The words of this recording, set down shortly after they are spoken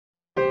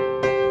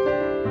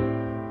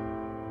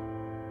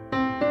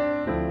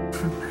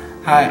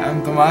Hi,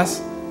 I'm Tomas.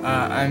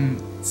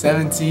 I'm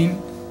 17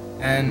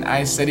 and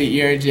I study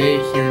EARJ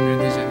here in Rio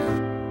de Janeiro.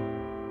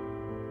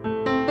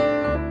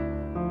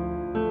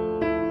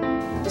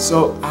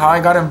 So how I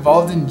got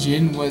involved in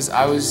gin was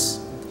I was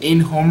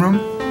in homeroom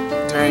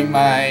during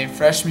my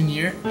freshman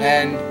year,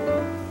 and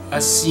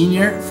a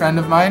senior friend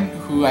of mine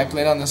who I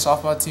played on the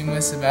softball team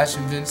with,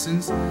 Sebastian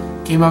Vincent,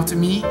 came up to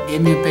me,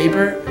 gave me a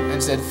paper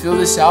and said, fill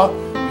this out,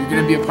 you're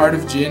going to be a part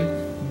of gin,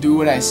 do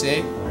what I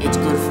say, it's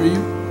good for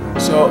you.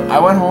 So I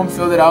went home,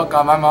 filled it out,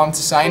 got my mom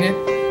to sign it,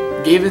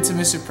 gave it to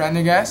Mr.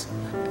 Prendergast,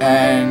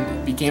 and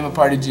became a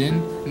part of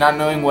gin, not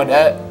knowing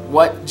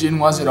what gin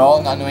was at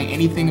all, not knowing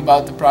anything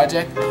about the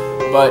project,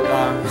 but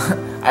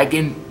I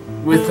can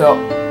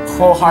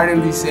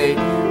wholeheartedly say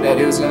that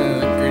it was one of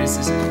the greatest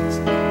decisions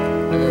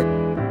I've ever.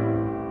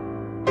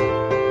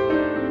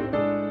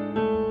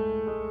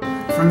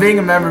 From being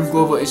a member of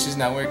Global Issues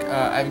Network,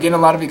 I've gained a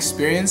lot of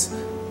experience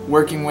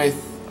working with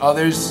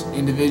others,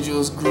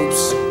 individuals,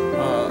 groups,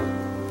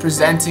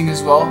 presenting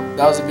as well.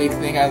 That was a big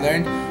thing I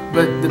learned.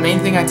 But the main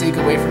thing I take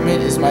away from it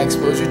is my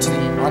exposure to the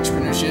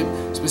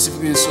entrepreneurship,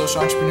 specifically the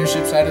social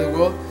entrepreneurship side of the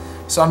world.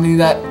 Something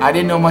that I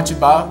didn't know much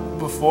about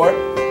before.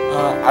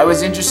 I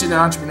was interested in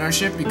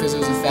entrepreneurship because it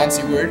was a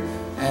fancy word,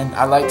 and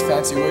I liked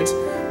fancy words,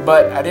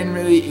 but I didn't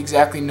really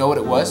exactly know what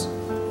it was.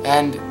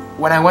 And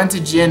when I went to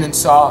gin and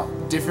saw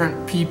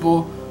different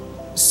people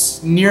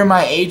near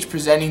my age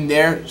presenting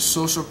their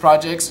social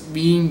projects,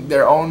 being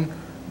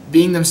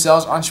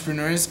themselves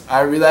entrepreneurs,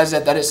 I realized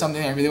that that is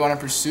something I really want to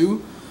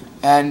pursue,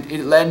 and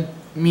it led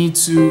me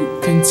to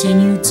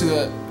continue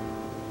to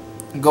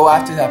go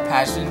after that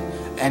passion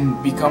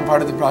and become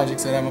part of the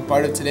projects that I'm a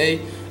part of today,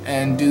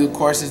 and do the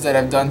courses that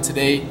I've done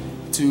today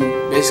to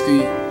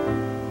basically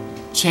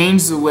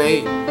change the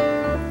way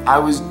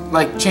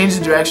change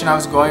the direction I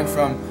was going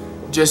from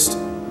just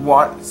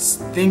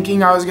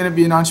thinking I was going to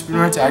be an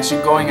entrepreneur to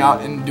actually going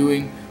out and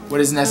doing what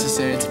is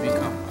necessary to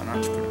become an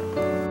entrepreneur.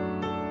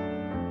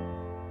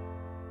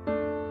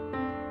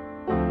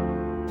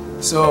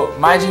 So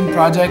my gin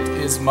project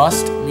is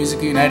MUST,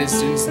 Musically United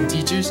Students and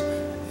Teachers,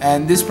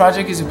 and this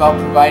project is about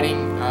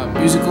providing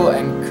musical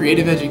and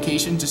creative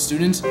education to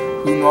students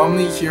who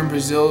normally here in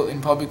Brazil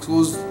in public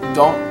schools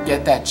don't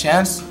get that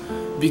chance,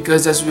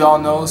 because as we all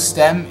know,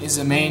 STEM is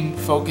the main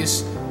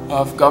focus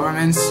of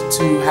governments,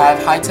 to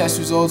have high test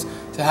results,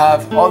 to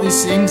have all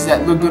these things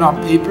that look good on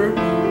paper,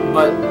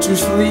 but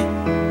truthfully,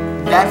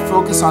 that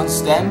focus on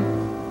STEM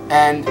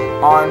and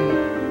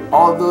on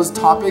all those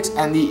topics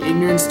and the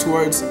ignorance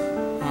towards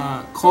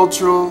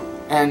cultural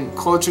and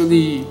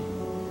culturally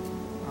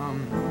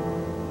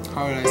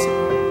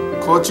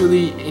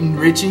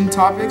enriching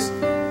topics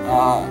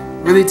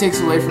really takes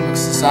away from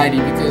society,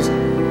 because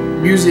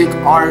music,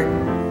 art,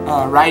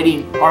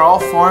 writing are all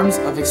forms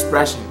of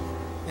expression,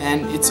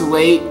 and it's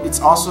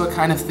also a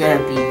kind of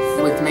therapy.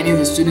 With many of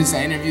the students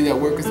I interview that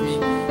work with me,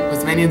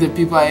 with many of the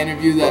people I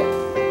interview that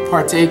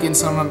partake in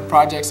some of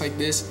projects like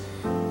this,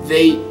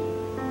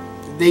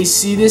 they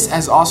see this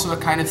as also a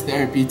kind of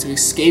therapy to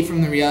escape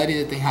from the reality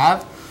that they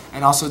have,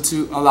 and also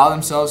to allow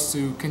themselves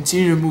to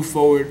continue to move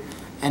forward,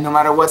 and no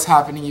matter what's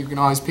happening, you can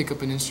always pick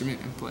up an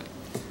instrument and play.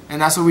 And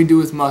that's what we do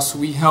with MUST.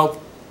 We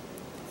help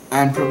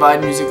and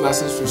provide music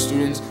lessons for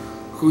students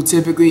who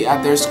typically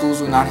at their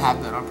schools will not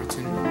have that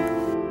opportunity.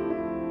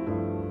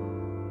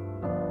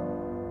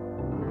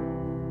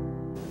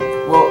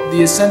 Well,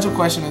 the essential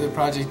question of the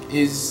project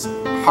is,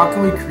 how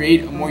can we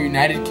create a more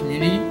united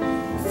community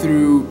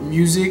through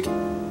music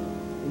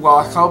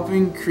while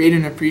helping create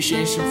an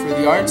appreciation for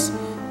the arts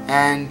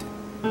and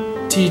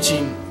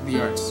teaching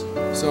the arts?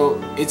 So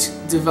it's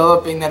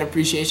developing that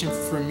appreciation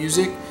for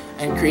music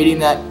and creating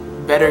that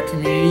better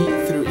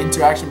community through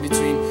interaction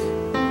between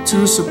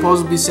two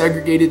supposedly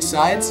segregated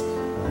sides,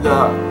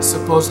 the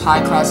supposed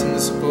high class and the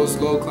supposed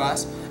low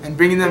class, and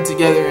bringing them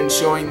together and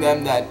showing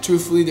them that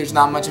truthfully there's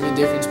not much of a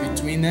difference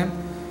between them,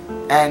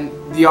 and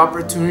the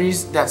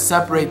opportunities that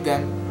separate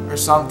them are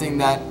something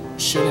that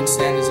shouldn't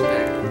stand as a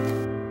barrier.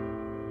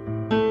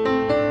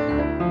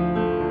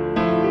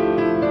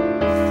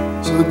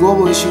 So the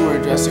global issue we're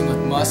addressing with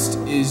MUST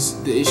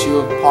is the issue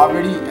of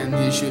poverty and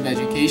the issue of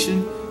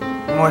education.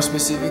 More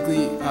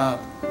specifically,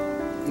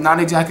 not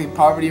exactly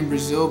poverty in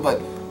Brazil, but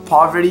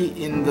poverty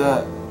in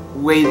the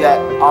way that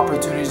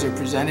opportunities are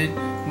presented.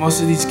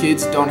 Most of these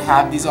kids don't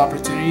have these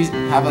opportunities,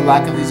 have a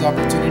lack of these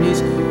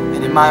opportunities,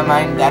 and in my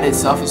mind that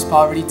itself is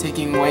poverty,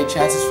 taking away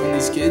chances from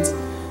these kids.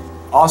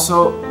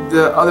 Also,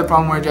 the other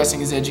problem we're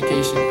addressing is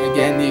education.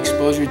 Again, the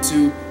exposure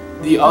to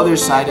the other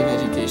side of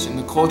education,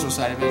 the cultural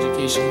side of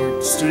education,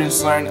 where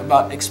students learn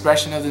about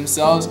expression of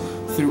themselves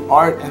through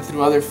art and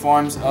through other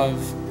forms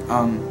of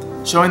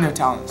showing their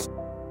talents.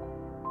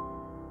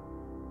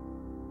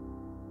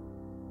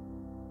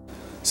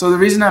 So the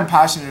reason I'm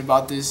passionate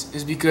about this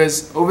is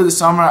because over the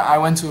summer I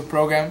went to a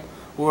program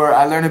where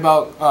I learned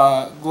about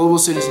global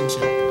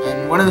citizenship,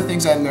 and one of the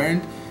things I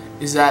learned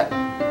is that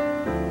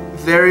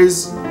there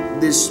is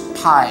this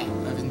pie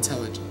of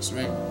intelligence,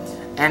 right?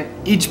 And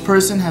each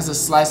person has a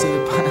slice of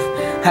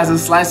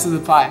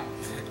the pie,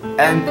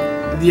 and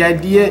the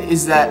idea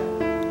is that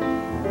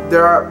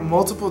there are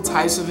multiple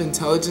types of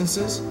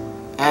intelligences,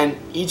 and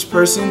each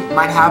person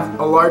might have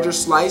a larger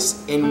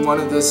slice in one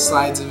of the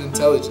sides of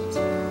intelligence.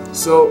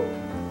 So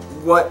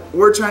what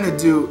we're trying to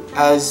do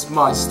as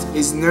MUST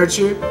is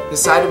nurture the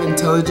side of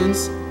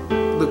intelligence,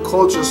 the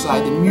cultural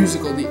side, the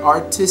musical, the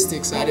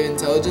artistic side of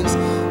intelligence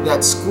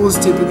that schools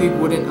typically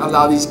wouldn't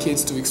allow these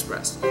kids to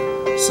express.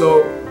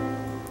 So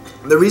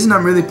the reason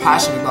I'm really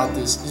passionate about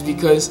this is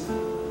because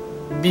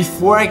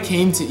before I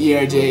came to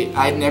EARJ,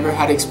 I'd never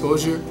had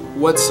exposure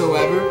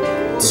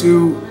whatsoever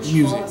to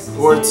music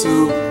or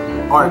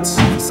to arts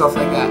and stuff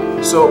like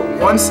that. So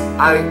once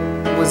I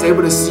was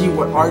able to see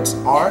what arts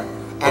are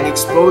and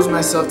expose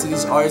myself to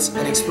these arts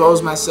and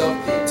expose myself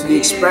to the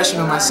expression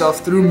of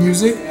myself through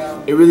music,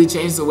 it really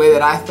changed the way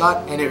that I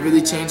thought, and it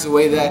really changed the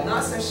way that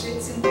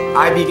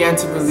I began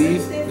to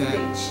believe that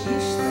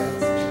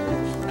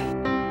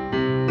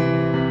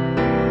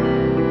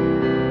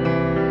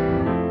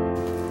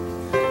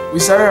we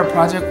started our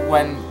project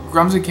when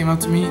Grumza came up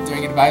to me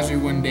during advisory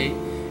one day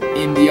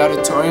in the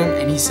auditorium,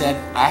 and he said,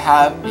 "I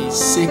have a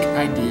sick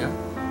idea,"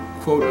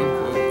 quote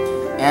unquote.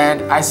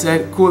 And I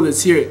said, "Cool,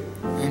 let's hear it."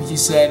 And he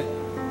said,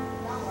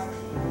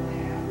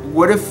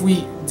 "What if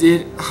we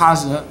did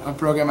Haza, a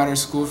program at our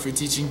school for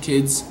teaching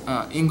kids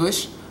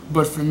English,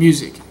 but for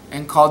music,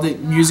 and called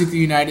it Musically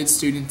United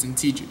Students and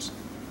Teachers?"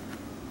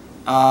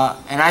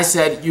 And I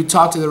said, "You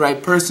talked to the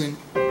right person,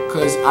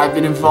 because I've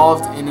been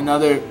involved in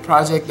another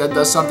project that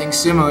does something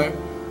similar,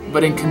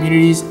 but in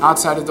communities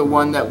outside of the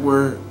one that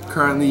we're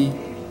currently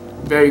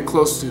very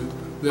close to,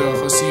 the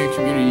Josino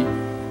community."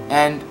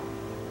 And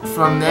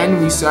from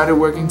then we started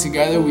working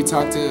together. We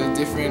talked to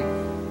different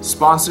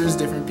sponsors,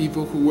 different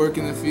people who work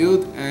in the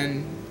field,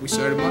 and we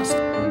started MUST.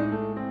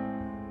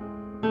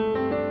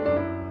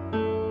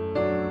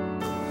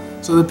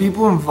 So the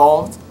people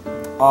involved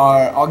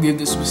are, I'll give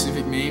the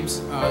specific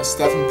names,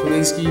 Stefan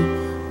Polinsky,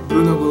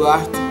 Bruno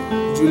Goulart,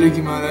 Julia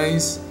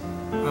Guimarães,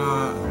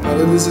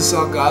 Maria Luisa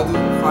Salgado,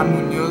 Juan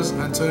Munoz,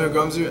 Antonio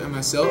Grumza, and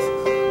myself.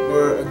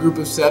 We're a group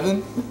of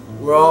 7.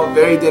 We're all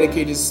very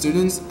dedicated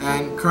students,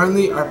 and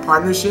currently our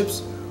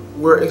partnerships,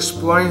 we're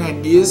exploring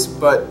ideas,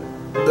 but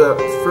the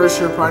first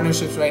sure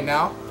partnerships right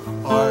now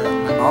are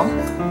my mom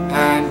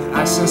and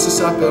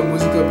Associação pela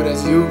Música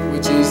Brasil,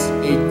 which is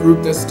a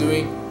group that's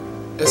doing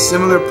a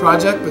similar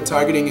project but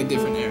targeting a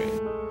different area.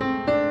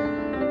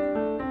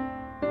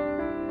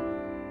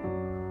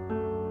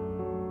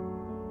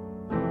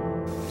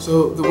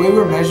 So the way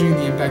we're measuring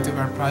the impact of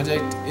our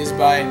project is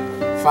by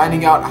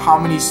finding out how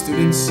many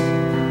students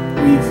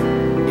we've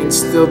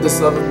instilled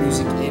this love of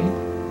music in.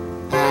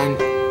 And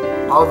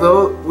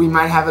although we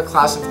might have a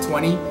class of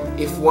 20,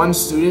 if one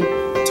student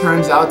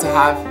turns out to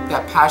have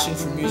that passion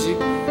for music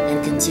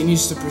and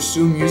continues to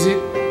pursue music,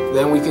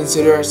 then we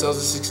consider ourselves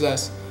a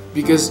success.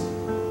 Because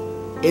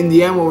in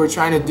the end, what we're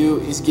trying to do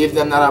is give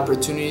them that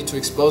opportunity to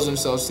expose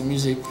themselves to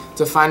music,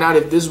 to find out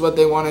if this is what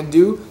they want to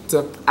do,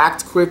 to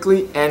act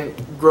quickly and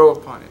grow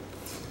upon it.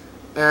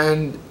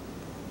 And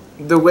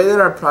the way that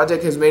our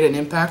project has made an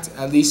impact,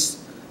 at least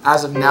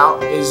as of now,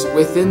 is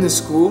within the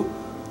school.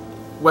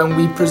 When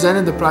we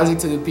presented the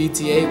project to the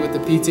PTA, what the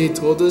PTA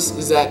told us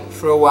is that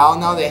for a while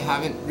now they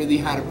haven't really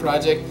had a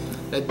project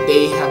that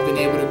they have been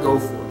able to go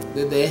for,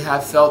 that they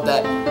have felt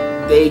that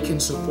they can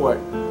support.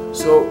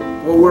 So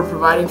what we're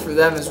providing for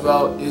them as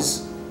well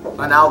is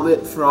an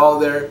outlet for all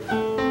their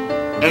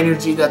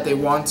energy that they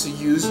want to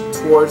use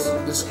towards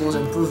the school's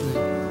improvement.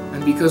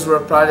 And because we're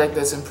a project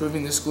that's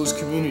improving the school's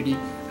community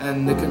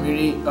and the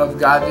community of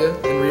Gavia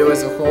and Rio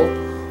as a whole,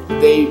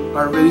 they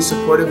are really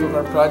supportive of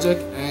our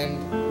project, and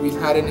we've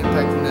had an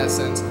impact in that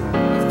sense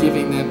of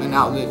giving them an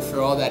outlet for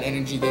all that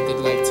energy that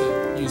they'd like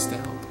to use to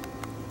help.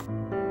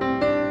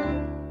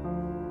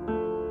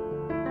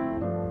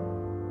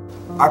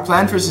 Our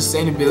plan for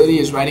sustainability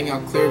is writing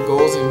out clear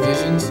goals and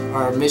visions.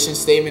 Our mission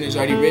statement is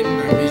already written,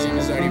 our vision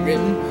is already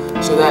written,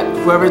 so that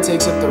whoever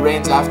takes up the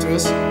reins after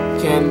us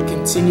can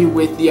continue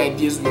with the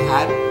ideas we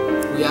had.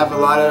 We have a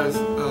lot of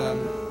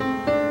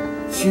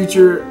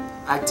future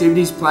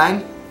activities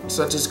planned,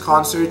 such as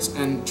concerts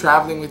and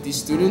traveling with these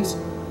students.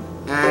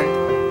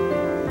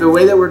 And the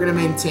way that we're going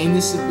to maintain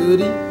this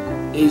stability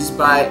is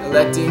by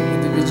electing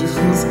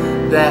individuals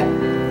that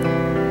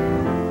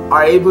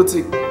are able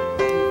to.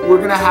 We're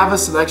going to have a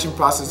selection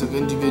process of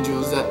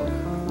individuals that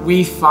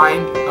we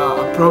find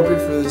appropriate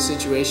for the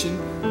situation.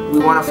 We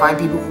want to find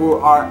people who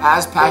are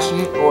as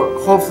passionate, or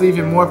hopefully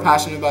even more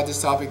passionate about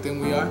this topic than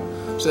we are,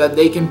 so that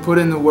they can put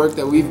in the work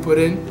that we've put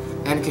in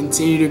and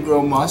continue to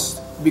grow MUST.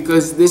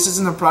 Because this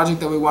isn't a project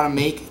that we want to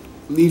make,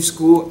 leave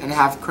school, and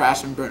have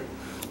crash and burn.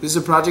 This is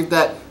a project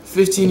that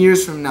 15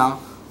 years from now,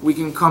 we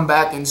can come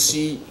back and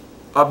see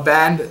a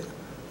band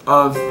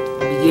of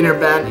beginner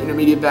band,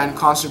 intermediate band,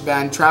 concert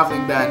band,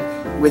 traveling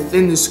band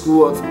within the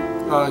school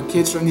of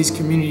kids from these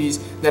communities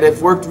that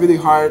have worked really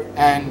hard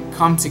and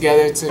come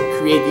together to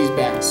create these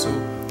bands. So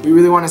we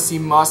really want to see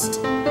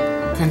MUST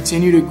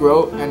continue to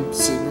grow and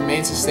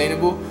remain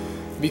sustainable,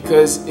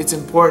 because it's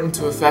important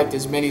to affect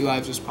as many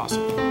lives as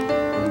possible.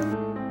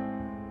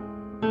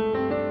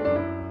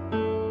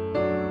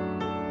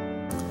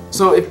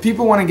 So if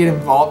people want to get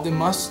involved in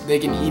MUST, they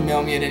can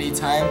email me at any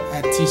time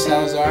at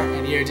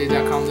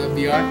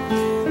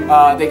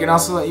tsalazar@earj.com.br. They can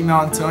also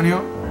email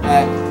Antonio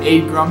at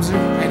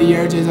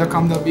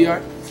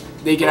agrumzer@earj.com.br.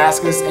 They can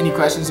ask us any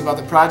questions about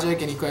the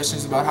project, any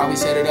questions about how we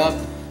set it up.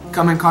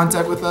 Come in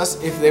contact with us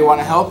if they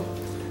want to help.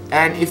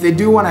 And if they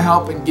do want to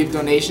help and give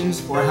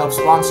donations or help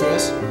sponsor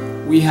us,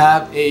 we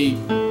have a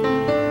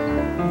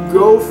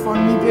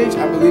GoFundMe page.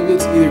 I believe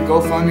it's either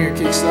GoFundMe or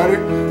Kickstarter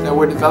that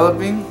we're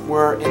developing.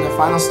 We're in the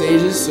final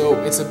stages, so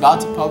it's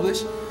about to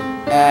publish.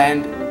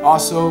 And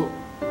also,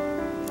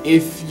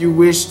 if you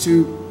wish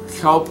to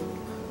help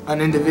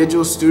an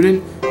individual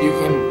student, you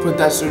can put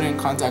that student in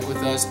contact with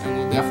us and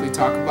we'll definitely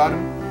talk about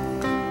him.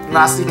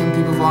 Lastly, can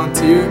people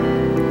volunteer?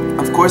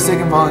 Of course they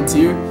can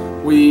volunteer.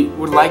 We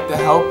would like the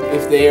help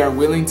if they are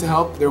willing to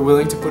help, they're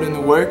willing to put in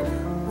the work.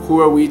 Who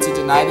are we to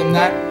deny them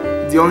that?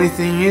 The only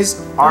thing is,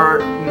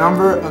 our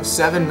number of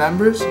 7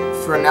 members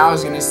for now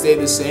is going to stay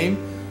the same.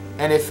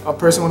 And if a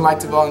person would like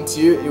to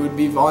volunteer, it would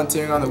be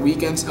volunteering on the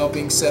weekends,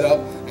 helping set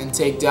up and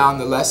take down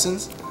the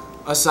lessons.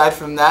 Aside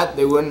from that,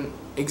 they wouldn't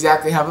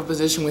exactly have a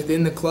position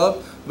within the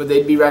club, but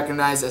they'd be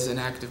recognized as an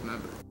active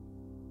member.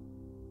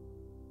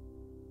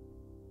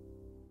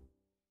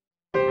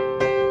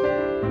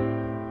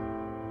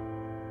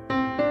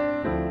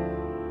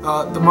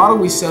 The model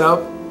we set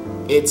up,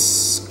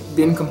 it's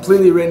been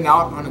completely written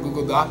out on a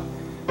Google Doc.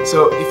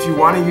 So if you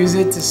want to use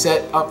it to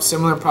set up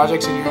similar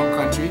projects in your own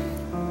country,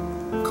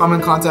 come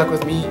in contact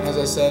with me. As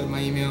I said,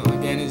 my email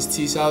again is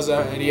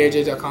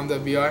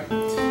tsalazar@earj.com.br.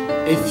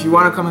 If you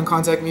want to come and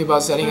contact me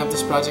about setting up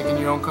this project in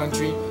your own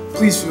country,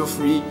 please feel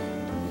free.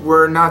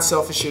 We're not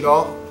selfish at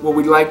all. What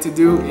we'd like to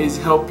do is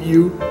help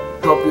you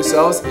help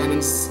yourselves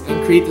and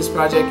create this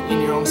project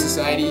in your own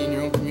society, in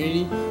your own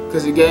community.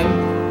 Because again,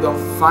 the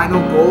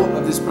final goal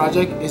of this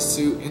project is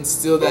to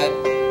instill that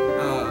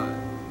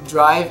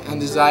drive and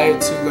desire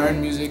to learn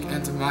music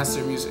and to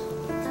master music.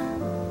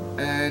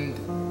 And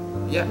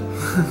yeah.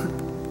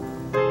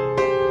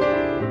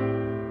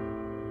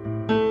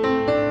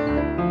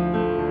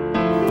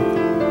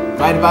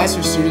 My advice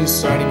for students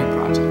starting a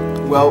project.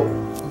 Well,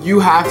 you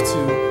have to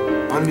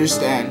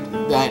understand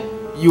that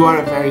you are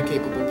a very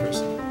capable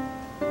person.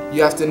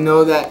 You have to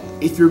know that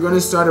if you're going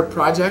to start a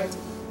project,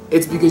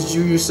 it's because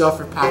you yourself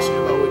are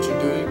passionate about what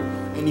you're doing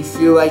and you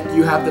feel like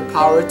you have the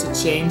power to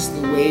change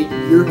the way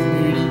your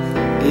community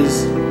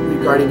is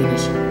regarding an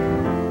issue.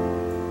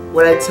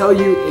 What I tell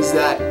you is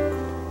that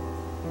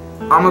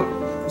I'm going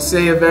to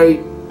say a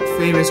very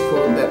famous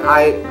quote that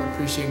I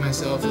appreciate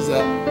myself, is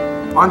that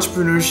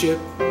entrepreneurship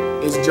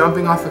is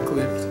jumping off a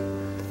cliff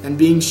and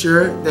being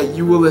sure that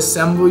you will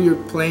assemble your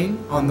plane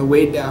on the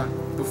way down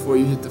before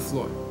you hit the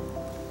floor.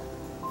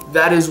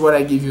 That is what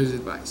I give you as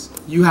advice.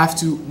 You have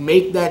to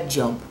make that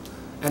jump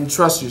and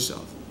trust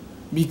yourself,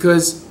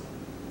 because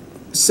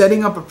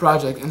setting up a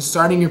project and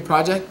starting your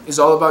project is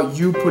all about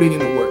you putting in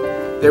the work.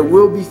 There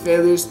will be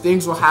failures,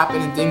 things will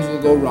happen and things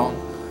will go wrong,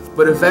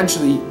 but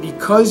eventually,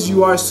 because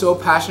you are so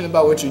passionate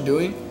about what you're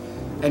doing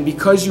and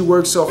because you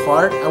work so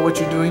hard at what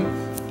you're doing,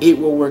 it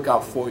will work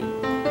out for you,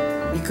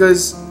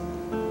 because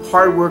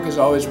hard work is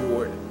always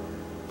rewarded.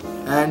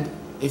 And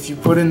if you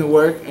put in the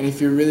work and if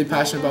you're really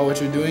passionate about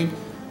what you're doing,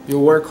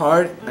 you'll work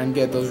hard and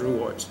get those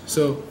rewards.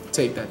 So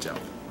take that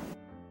jump.